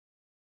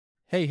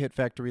Hey, Hit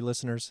Factory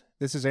listeners,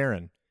 this is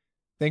Aaron.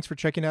 Thanks for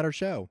checking out our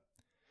show.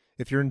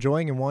 If you're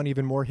enjoying and want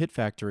even more Hit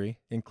Factory,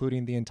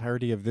 including the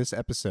entirety of this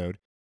episode,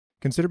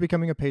 consider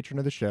becoming a patron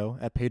of the show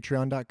at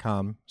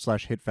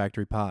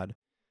patreon.com/hitfactorypod.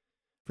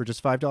 For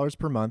just $5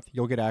 per month,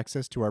 you'll get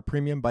access to our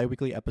premium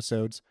biweekly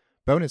episodes,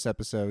 bonus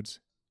episodes,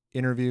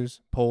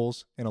 interviews,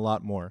 polls, and a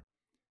lot more.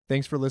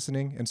 Thanks for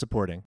listening and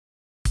supporting.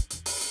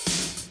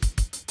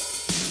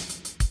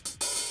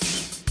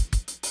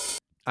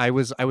 I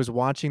was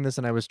watching this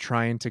and I was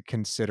trying to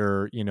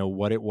consider,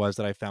 what it was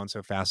that I found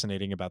so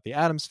fascinating about the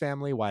Addams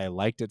Family, why I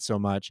liked it so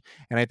much.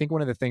 And I think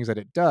one of the things that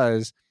it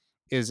does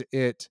is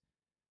it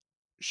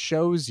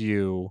shows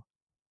you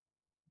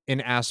an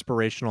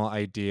aspirational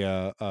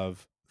idea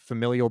of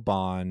familial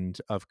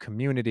bond, of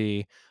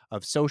community,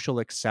 of social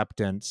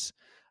acceptance,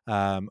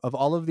 of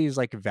all of these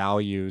like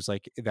values,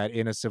 like that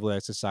in a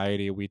civilized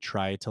society we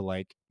try to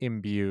like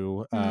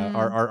imbue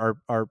our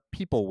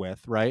people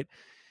with, right?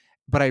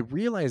 But I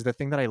realize the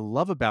thing that I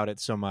love about it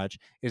so much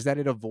is that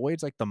it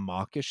avoids like the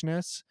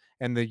mawkishness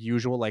and the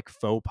usual like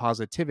faux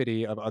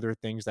positivity of other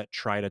things that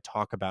try to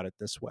talk about it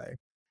this way.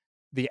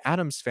 The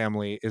Addams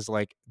Family is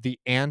like the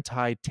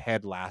anti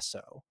Ted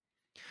Lasso,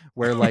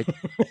 where like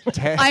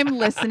Ted, I'm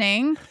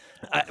listening.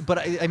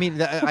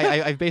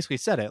 I've basically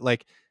said it.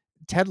 Like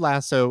Ted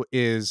Lasso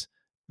is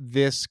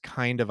this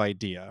kind of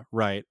idea,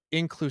 right?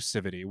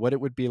 Inclusivity, what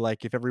it would be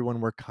like if everyone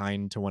were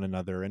kind to one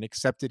another and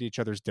accepted each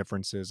other's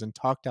differences and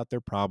talked out their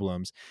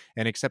problems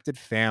and accepted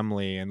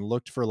family and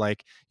looked for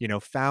like,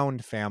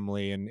 found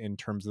family in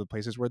terms of the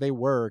places where they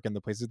work and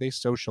the places they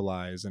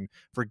socialize and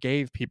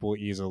forgave people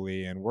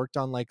easily and worked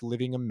on like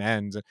living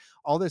amends and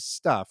all this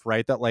stuff,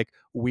 right? That like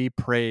we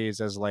praise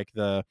as like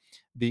the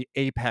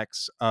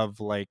apex of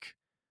like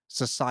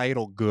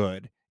societal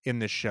good in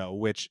the show,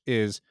 which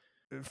is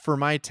for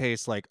my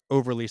taste like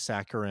overly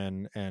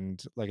saccharine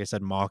and like I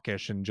said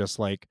mawkish and just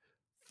like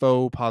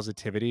faux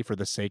positivity for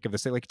the sake of the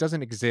sake, like it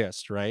doesn't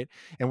exist, right?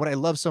 And what I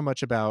love so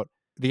much about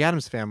the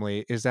Addams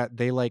Family is that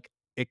they like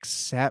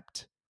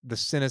accept the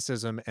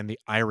cynicism and the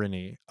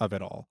irony of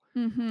it all.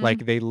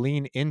 Like they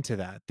lean into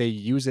that, they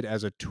use it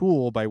as a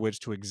tool by which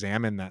to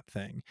examine that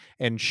thing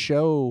and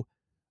show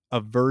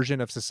a version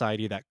of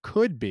society that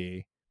could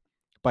be,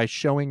 by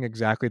showing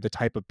exactly the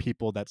type of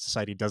people that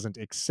society doesn't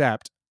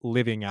accept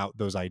living out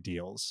those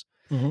ideals.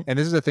 Mm-hmm. And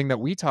this is a thing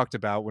that we talked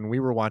about when we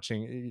were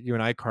watching, you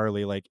and I,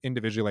 Carly, like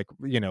individually, like,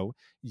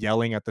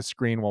 yelling at the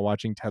screen while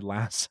watching Ted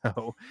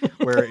Lasso,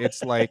 where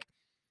it's like,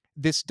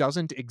 this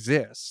doesn't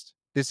exist.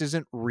 This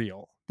isn't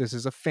real. This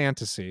is a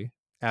fantasy,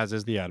 as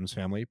is the Addams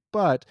Family.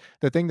 But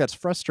the thing that's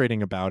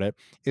frustrating about it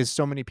is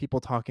so many people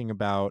talking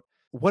about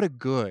what a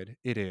good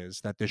it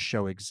is that this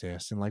show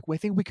exists, and like I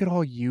think we could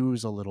all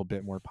use a little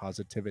bit more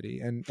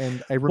positivity. And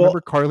I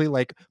remember Carly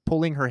like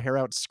pulling her hair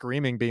out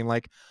screaming, being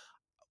like,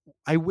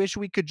 I wish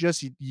we could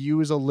just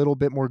use a little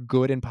bit more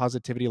good and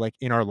positivity like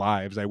in our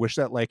lives. I wish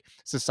that like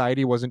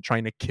society wasn't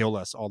trying to kill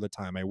us all the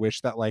time. I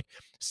wish that like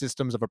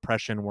systems of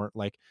oppression weren't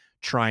like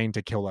trying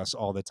to kill us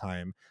all the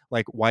time.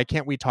 Like why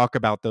can't we talk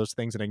about those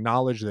things and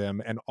acknowledge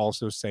them and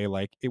also say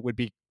like it would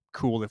be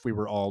cool if we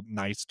were all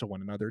nice to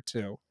one another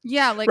too.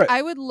 Yeah, like Right.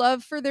 I would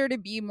love for there to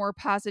be more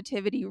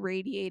positivity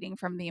radiating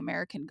from the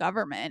American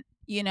government,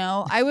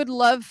 I would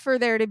love for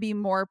there to be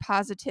more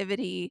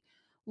positivity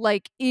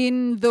like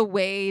in the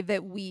way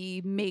that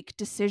we make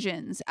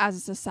decisions as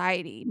a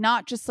society,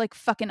 not just like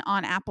fucking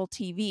on Apple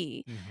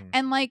TV.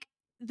 And like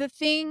the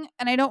thing,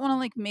 and I don't want to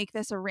like make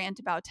this a rant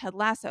about Ted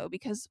Lasso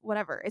because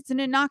whatever, it's an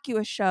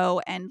innocuous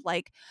show and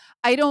like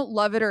I don't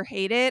love it or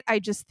hate it. I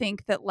just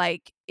think that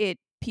like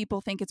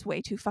people think it's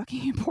way too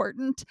fucking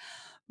important.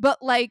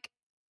 But like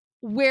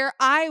where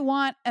I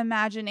want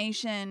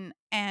imagination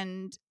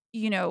and,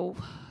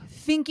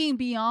 thinking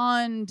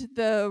beyond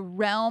the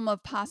realm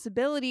of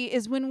possibility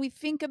is when we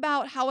think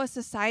about how a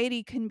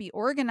society can be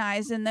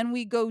organized and then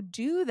we go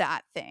do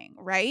that thing,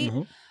 right?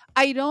 Mm-hmm.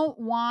 I don't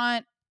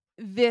want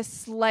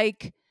this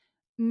like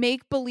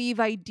make believe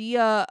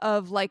idea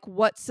of like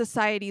what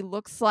society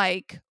looks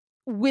like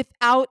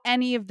without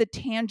any of the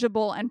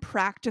tangible and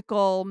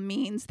practical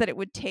means that it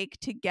would take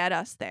to get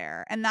us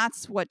there. And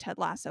that's what Ted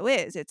Lasso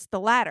is. It's the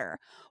latter.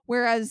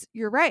 Whereas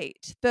you're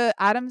right, the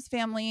Addams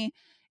Family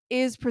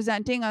is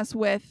presenting us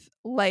with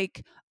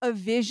like a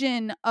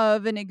vision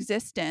of an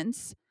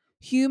existence,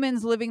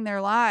 humans living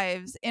their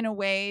lives in a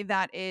way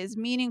that is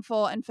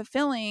meaningful and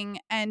fulfilling,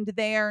 and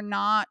they are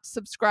not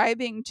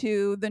subscribing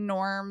to the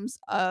norms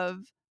of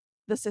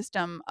the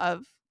system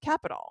of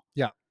capital.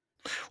 Yeah.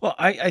 Well,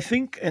 I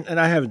think, and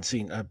I haven't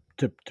seen,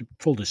 to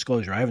full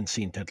disclosure, I haven't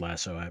seen Ted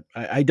Lasso.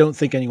 I don't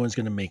think anyone's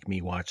going to make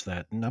me watch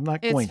that, and I'm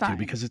not going to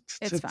because it's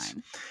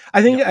fine.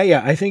 I think,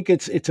 I think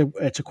it's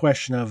a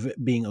question of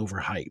being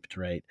overhyped,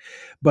 right?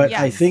 But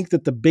I Yes. think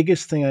that the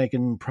biggest thing I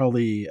can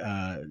probably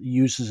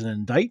use as an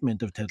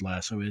indictment of Ted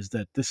Lasso is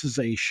that this is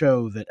a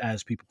show that,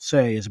 as people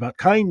say, is about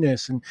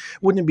kindness, and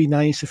wouldn't it be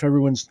nice if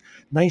everyone's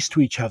nice to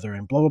each other,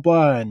 and blah blah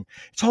blah, and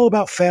it's all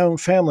about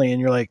family,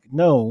 and you're like,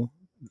 no.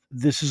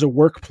 This is a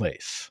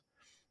workplace.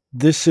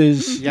 this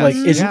is Yes, like,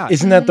 yeah.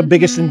 isn't that the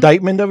biggest Mhm.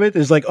 indictment of it?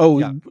 Is like, oh,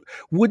 Yeah.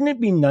 wouldn't it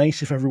be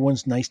nice if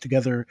everyone's nice to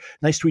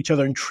each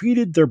other, and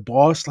treated their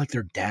boss like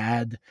their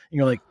dad? And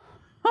you're like,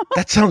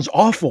 that sounds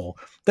awful.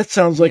 That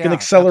sounds like an Yeah,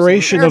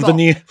 acceleration of the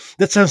Terrible.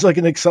 that sounds like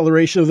an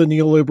acceleration of the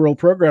neoliberal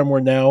program,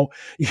 where now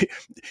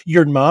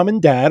your mom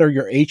and dad are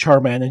your HR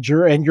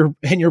manager and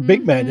your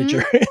big manager.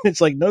 Mhm. And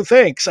it's like, no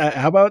thanks.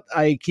 How about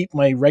I keep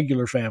my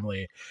regular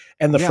family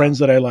and the Yeah. friends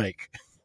that I like?